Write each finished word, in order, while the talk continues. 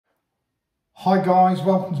Hi guys,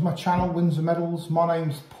 welcome to my channel, Windsor Medals. My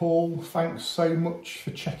name's Paul. Thanks so much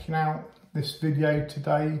for checking out this video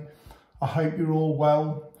today. I hope you're all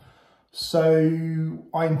well. So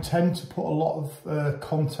I intend to put a lot of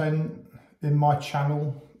content in my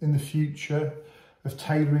channel in the future of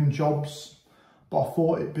tailoring jobs, but I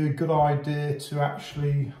thought it'd be a good idea to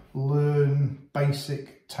actually learn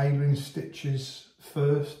basic tailoring stitches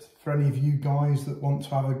first for any of you guys that want to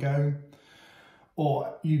have a go,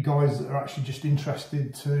 or you guys that are actually just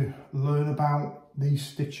interested to learn about these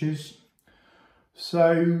stitches.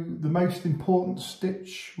 So the most important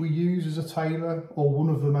stitch we use as a tailor, or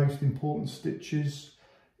one of the most important stitches,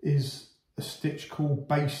 is a stitch called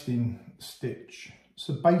basting stitch.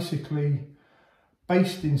 So basically,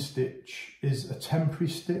 basting stitch is a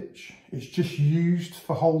temporary stitch. It's just used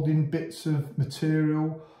for holding bits of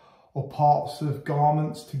material or parts of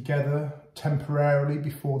garments together temporarily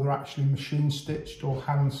before they're actually machine stitched or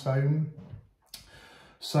hand sewn.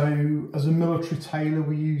 So as a military tailor,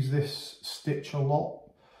 we use this stitch a lot.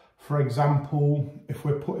 For example, if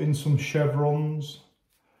we're putting some chevrons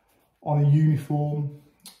on a uniform,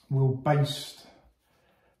 we'll baste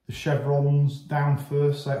the chevrons down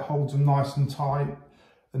first so it holds them nice and tight,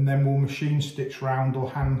 and then we'll machine stitch round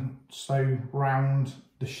or hand sew round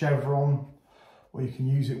the chevron, or you can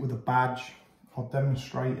use it with a badge. I'll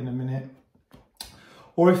demonstrate in a minute.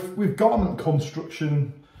 Or if with garment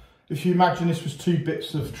construction, if you imagine this was two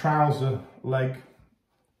bits of trouser leg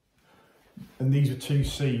and these are two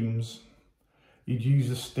seams, you'd use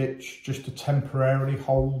a stitch just to temporarily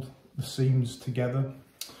hold the seams together.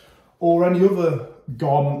 Or any other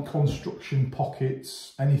garment construction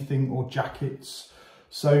pockets, anything, or jackets.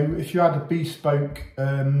 So if you had a bespoke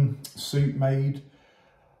suit made,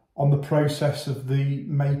 on the process of the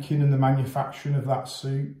making and the manufacturing of that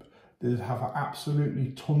suit, they'd have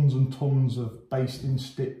absolutely tons and tons of basting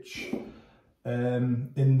stitch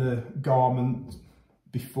in the garment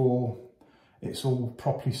before it's all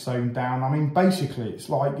properly sewn down. I mean, basically, it's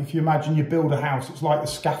like if you imagine you build a house, it's like the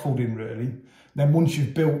scaffolding really. Then once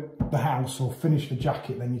you've built the house or finished the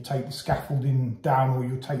jacket, then you take the scaffolding down, or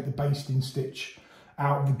you'll take the basting stitch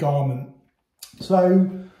out of the garment. So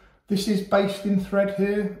this is basting thread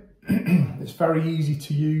here. It's very easy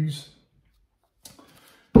to use.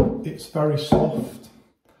 It's very soft,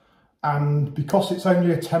 and because it's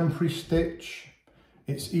only a temporary stitch,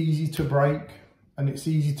 it's easy to break, and it's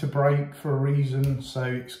easy to break for a reason. So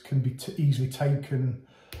it can be easily taken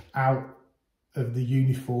out of the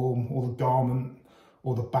uniform or the garment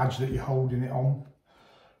or the badge that you're holding it on.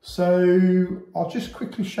 So I'll just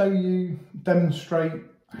quickly show you, demonstrate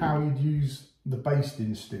how you'd use the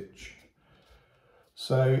basting stitch.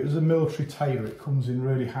 So as a military tailor, it comes in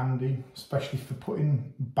really handy, especially for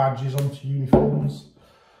putting badges onto uniforms.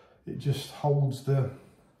 It just holds the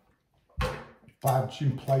badge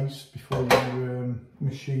in place before you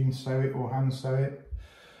machine sew it or hand sew it.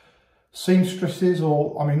 Seamstresses,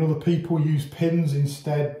 or I mean other people, use pins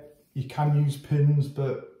instead. You can use pins,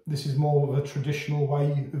 but this is more of a traditional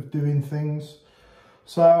way of doing things.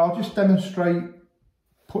 So I'll just demonstrate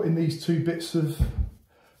putting these two bits of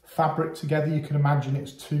fabric together. You can imagine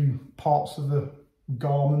it's two parts of the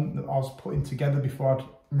garment that I was putting together before I'd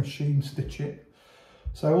machine stitch it.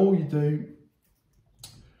 So all you do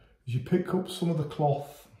is you pick up some of the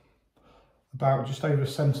cloth, about just over 1.5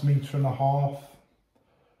 centimetres,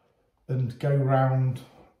 and go round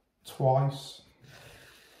twice,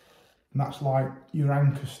 and that's like your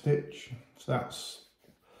anchor stitch. So that's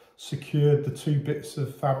secured the two bits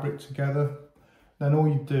of fabric together. Then all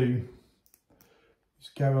you do is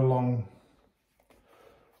go along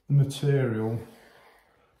the material,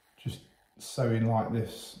 just sewing like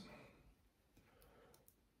this.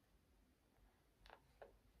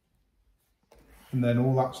 And then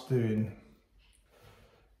all that's doing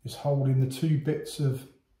is holding the two bits of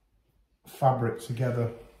fabric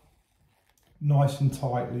together nice and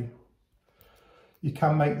tightly. You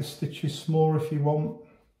can make the stitches smaller if you want.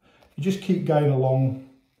 You just keep going along,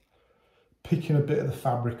 picking a bit of the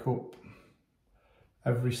fabric up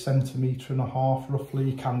every 1.5 centimetres roughly.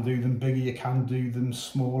 You can do them bigger, you can do them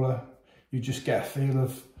smaller. You just get a feel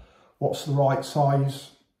of what's the right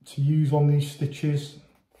size to use on these stitches.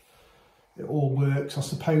 It all works. I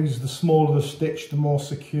suppose the smaller the stitch, the more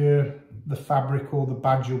secure the fabric or the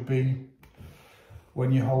badge will be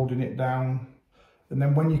when you're holding it down. And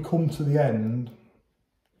then when you come to the end,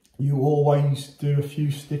 you always do a few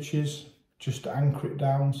stitches just to anchor it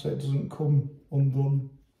down so it doesn't come undone.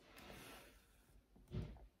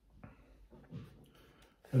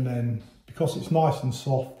 And then because it's nice and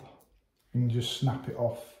soft, you can just snap it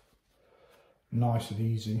off nice and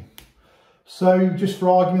easy. So just for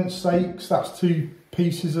argument's sake, that's 2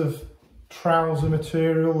 pieces of trouser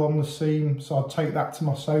material on the seam. So I'd take that to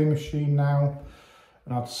my sewing machine now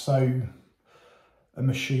and I'd sew a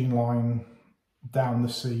machine line down the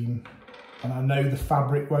seam. And I know the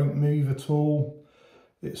fabric won't move at all.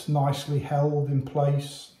 It's nicely held in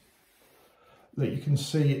place. That you can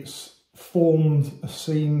see it's formed a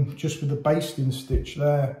seam just with a basting stitch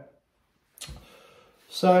there.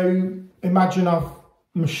 So imagine I've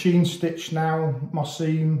machine stitched now my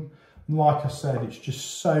seam, and like I said, it's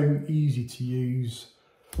just so easy to use.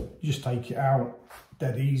 You just take it out,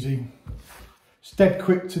 dead easy. It's dead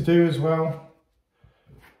quick to do as well.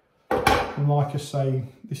 And like I say,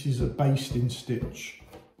 this is a basting stitch.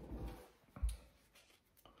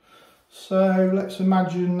 So let's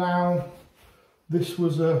imagine now this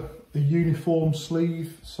was a uniform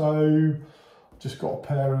sleeve. So I've just got a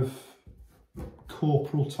pair of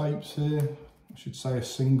corporal tapes here. I should say a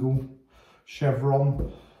single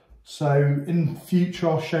chevron. So in future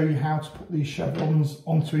I'll show you how to put these chevrons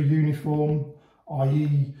onto a uniform,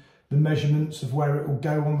 i.e. the measurements of where it will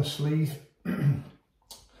go on the sleeve.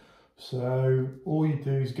 So all you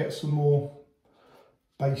do is get some more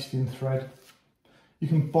basting thread. You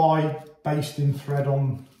can buy basting thread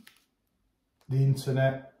on the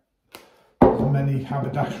internet. There's many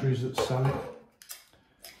haberdasheries that sell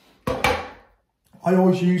it. I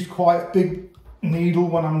always use quite a big needle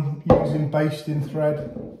when I'm using basting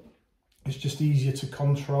thread. It's just easier to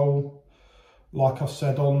control. Like I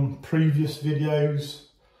said on previous videos,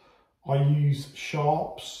 I use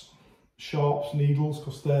sharps needles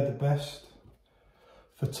because they're the best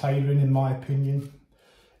for tailoring in my opinion.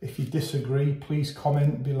 If you disagree, please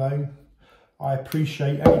comment below. I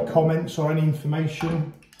appreciate any comments or any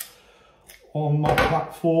information on my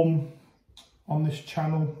platform, on this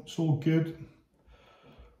channel. It's all good.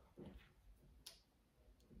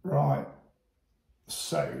 Right,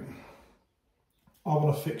 so I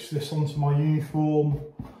want to fix this onto my uniform.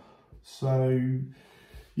 So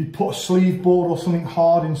you'd put a sleeve board or something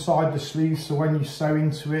hard inside the sleeve, so when you sew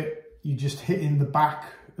into it, you're just hitting the back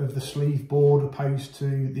of the sleeve board opposed to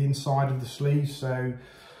the inside of the sleeve. So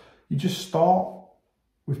you just start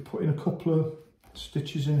with putting a couple of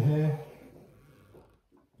stitches in here,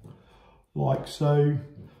 like so.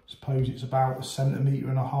 Suppose it's about 1.5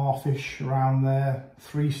 centimetres around there.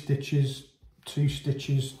 3 stitches, 2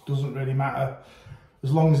 stitches, doesn't really matter,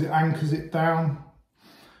 as long as it anchors it down.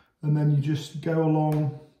 And then you just go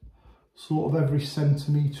along sort of every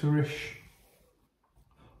centimetre-ish,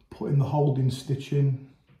 putting the holding stitch in.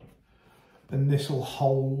 Then this will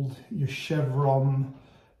hold your chevron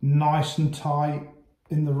nice and tight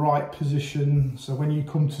in the right position. So when you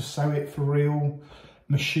come to sew it for real,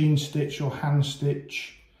 machine stitch or hand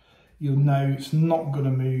stitch, you'll know it's not going to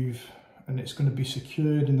move and it's going to be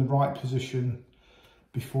secured in the right position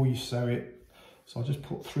before you sew it. So I'll just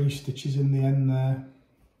put 3 stitches in the end there.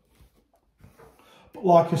 But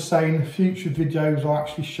like I say, in future videos I'll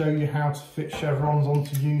actually show you how to fit chevrons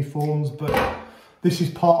onto uniforms, but this is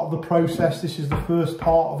part of the process. This is the first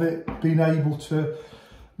part of it, being able to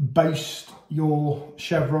baste your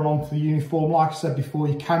chevron onto the uniform. Like I said before,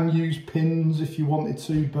 you can use pins if you wanted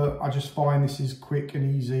to, but I just find this is quick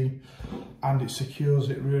and easy and it secures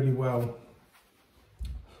it really well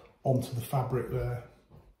onto the fabric there.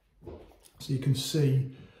 So you can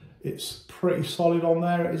see it's pretty solid on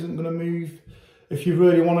there, it isn't going to move. If you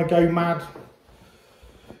really want to go mad,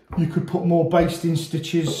 you could put more basting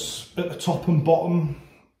stitches at the top and bottom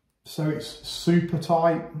so it's super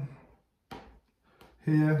tight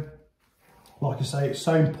here. Like I say, it's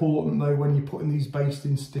so important though when you're putting these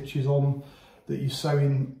basting stitches on that you're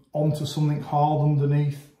sewing onto something hard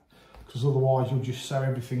underneath, because otherwise you'll just sew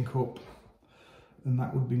everything up and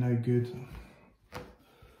that would be no good.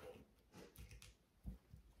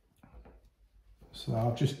 So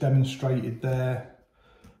I've just demonstrated there,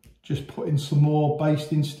 just putting some more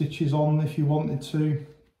basting stitches on if you wanted to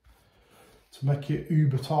make it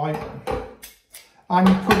uber tight. And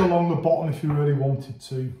you could along the bottom if you really wanted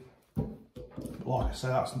to. But like I say,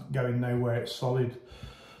 that's going nowhere, it's solid.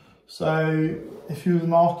 So if you was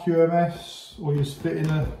an RQMS or you're fitting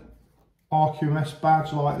a RQMS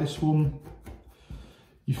badge like this one,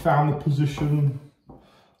 you found the position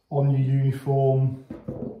on your uniform,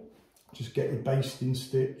 just get your basting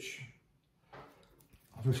stitch.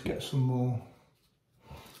 I'll just get some more.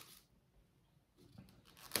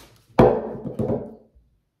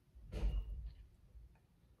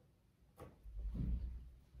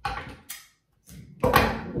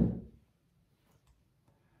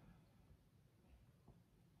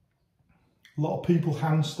 A lot of people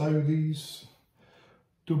hand sew these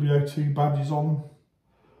WO2 badges on,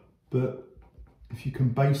 but if you can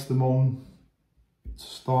baste them on to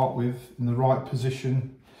start with in the right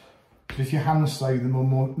position. If you hand sew them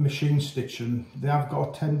or machine stitch them, they have got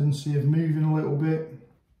a tendency of moving a little bit.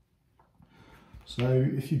 So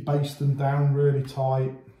if you baste them down really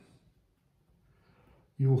tight,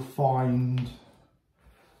 you'll find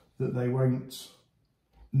that they won't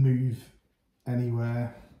move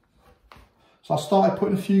anywhere. So I started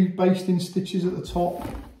putting a few basting stitches at the top.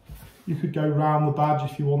 You could go round the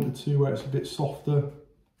badge if you wanted to, where it's a bit softer.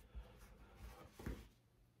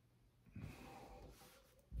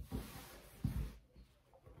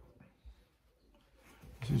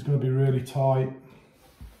 So it's going to be really tight.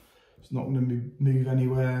 It's not going to move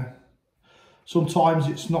anywhere. Sometimes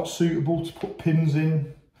it's not suitable to put pins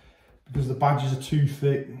in because the badges are too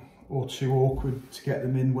thick or too awkward to get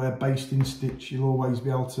them in, where basting stitch you'll always be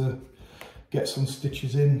able to get some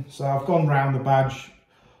stitches in. So I've gone round the badge.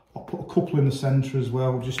 I'll put a couple in the centre as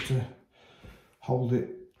well, just to hold it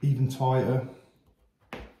even tighter.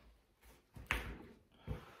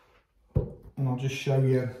 And I'll just show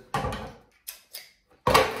you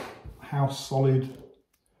how solid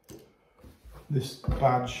this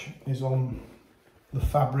badge is on the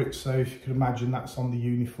fabric. So if you can imagine, that's on the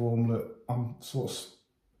uniform that I'm sort of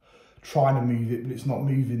trying to move it, but it's not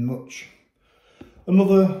moving much.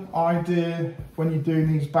 Another idea when you're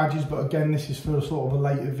doing these badges, but again this is for a sort of a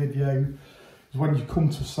later video, is when you come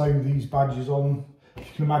to sew these badges on, if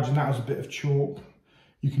you can imagine that as a bit of chalk,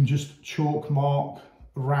 you can just chalk mark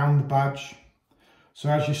around the badge. So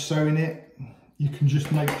as you're sewing it, you can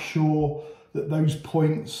just make sure that those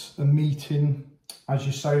points are meeting as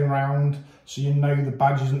you're sewing around, so you know the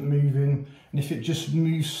badge isn't moving. And if it just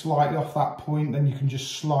moves slightly off that point, then you can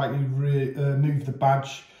just slightly move the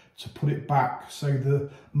badge to put it back so the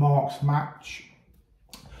marks match.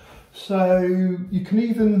 So you can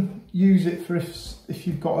even use it for if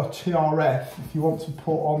you've got a TRF, if you want to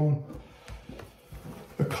put on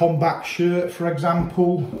a combat shirt, for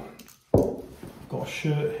example. I've got a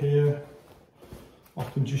shirt here. I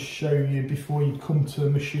can just show you before you come to a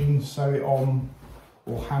machine sew it on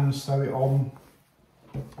or hand sew it on.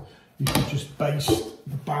 You can just baste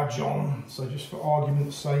the badge on. So just for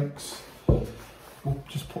argument's sakes, we'll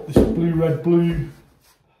just put this blue, red, blue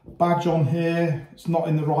badge on here. It's not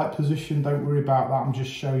in the right position, don't worry about that. I'm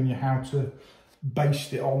just showing you how to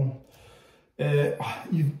baste it on.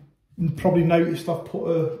 You've probably noticed I've put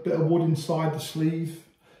a bit of wood inside the sleeve.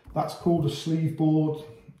 That's called a sleeve board.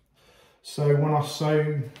 So when I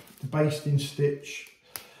sew the basting stitch,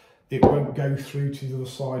 it won't go through to the other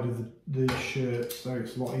side of the shirt, so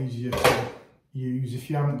it's a lot easier to use. If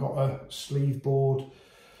you haven't got a sleeve board,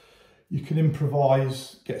 you can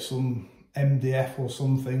improvise, get some MDF or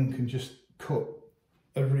something and just cut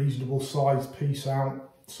a reasonable sized piece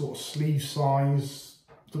out, sort of sleeve size.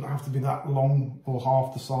 Doesn't have to be that long or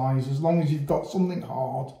half the size. As long as you've got something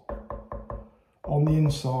hard on the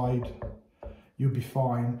inside, you'll be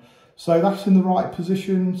fine. So that's in the right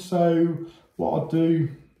position. So what I do,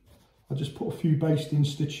 I just put a few basting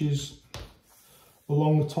stitches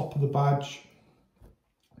along the top of the badge.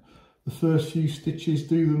 The first few stitches,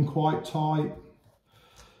 do them quite tight,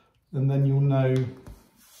 and then you'll know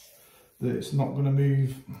that it's not going to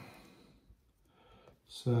move.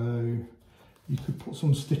 So you could put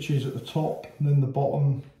some stitches at the top and then the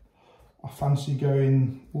bottom. I fancy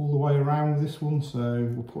going all the way around with this one, so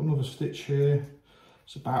we'll put another stitch here.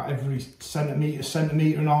 It's about every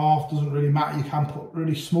centimetre and a half, doesn't really matter. You can put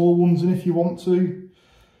really small ones in if you want to.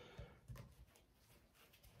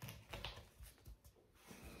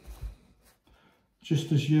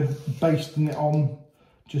 Just as you're basting it on,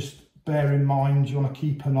 just bear in mind you want to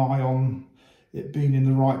keep an eye on it being in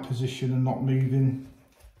the right position and not moving.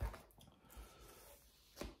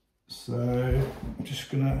 So I'm just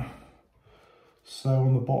going to sew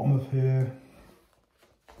on the bottom of here.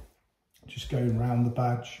 Just going around the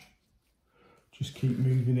badge, just keep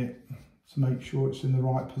moving it to make sure it's in the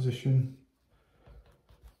right position.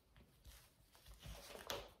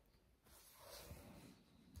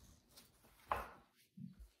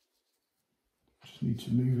 Just need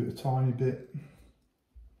to move it a tiny bit.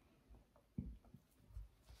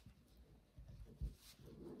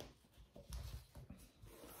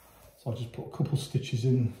 So I'll just put a couple stitches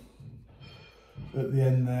in at the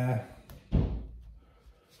end there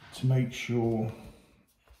to make sure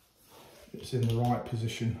it's in the right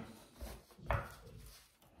position.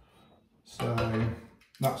 So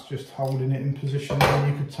that's just holding it in position.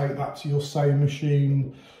 Then you could take that to your sewing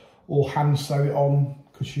machine or hand sew it on,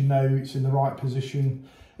 because you know it's in the right position.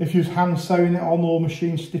 If you're hand sewing it on or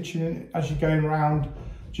machine stitching it as you're going around,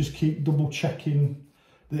 just keep double checking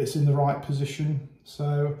that it's in the right position.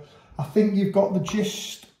 So I think you've got the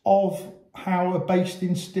gist of how a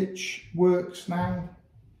basting stitch works now.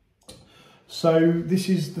 So this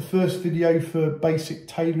is the first video for basic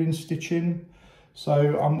tailoring stitching.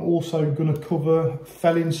 So I'm also going to cover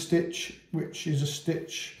felling stitch, which is a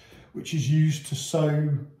stitch which is used to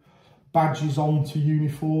sew badges onto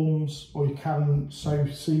uniforms, or you can sew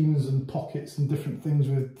seams and pockets and different things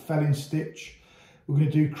with felling stitch. We're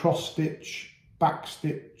going to do cross stitch, back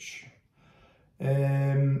stitch,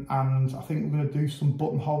 and I think we're going to do some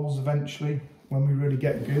buttonholes eventually when we really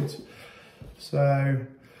get good. So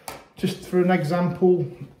just for an example,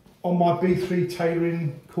 on my B3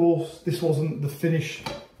 tailoring course, this wasn't the finished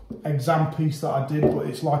exam piece that I did, but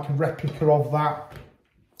it's like a replica of that.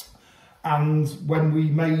 And when we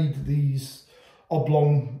made these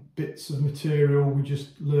oblong bits of material, we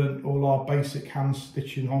just learnt all our basic hand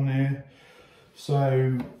stitching on here.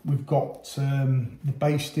 So we've got the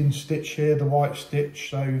basting stitch here, the white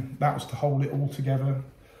stitch, so that's to hold it all together.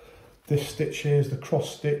 This stitch here is the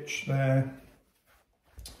cross stitch there.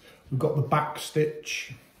 We've got the back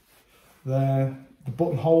stitch there, the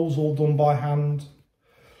buttonholes all done by hand.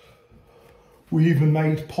 We even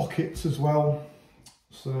made pockets as well.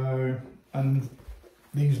 So, and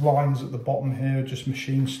these lines at the bottom here are just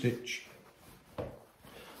machine stitch.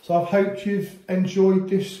 So I hope you've enjoyed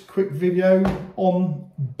this quick video on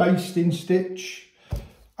basting stitch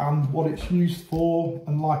and what it's used for.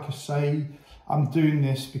 And like I say, I'm doing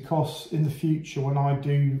this because in the future when I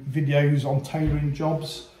do videos on tailoring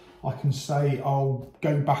jobs, I can say I'll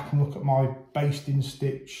go back and look at my basting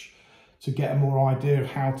stitch to get a more idea of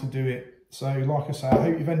how to do it. So like I say, I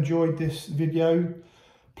hope you've enjoyed this video.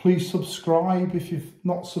 Please subscribe if you've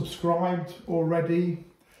not subscribed already.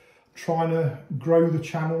 Trying to grow the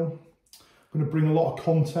channel. I'm going to bring a lot of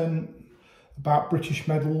content about British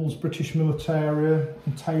medals, British military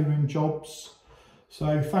and tailoring jobs.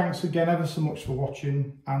 So thanks again ever so much for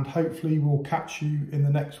watching, and hopefully we'll catch you in the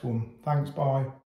next one. Thanks, bye.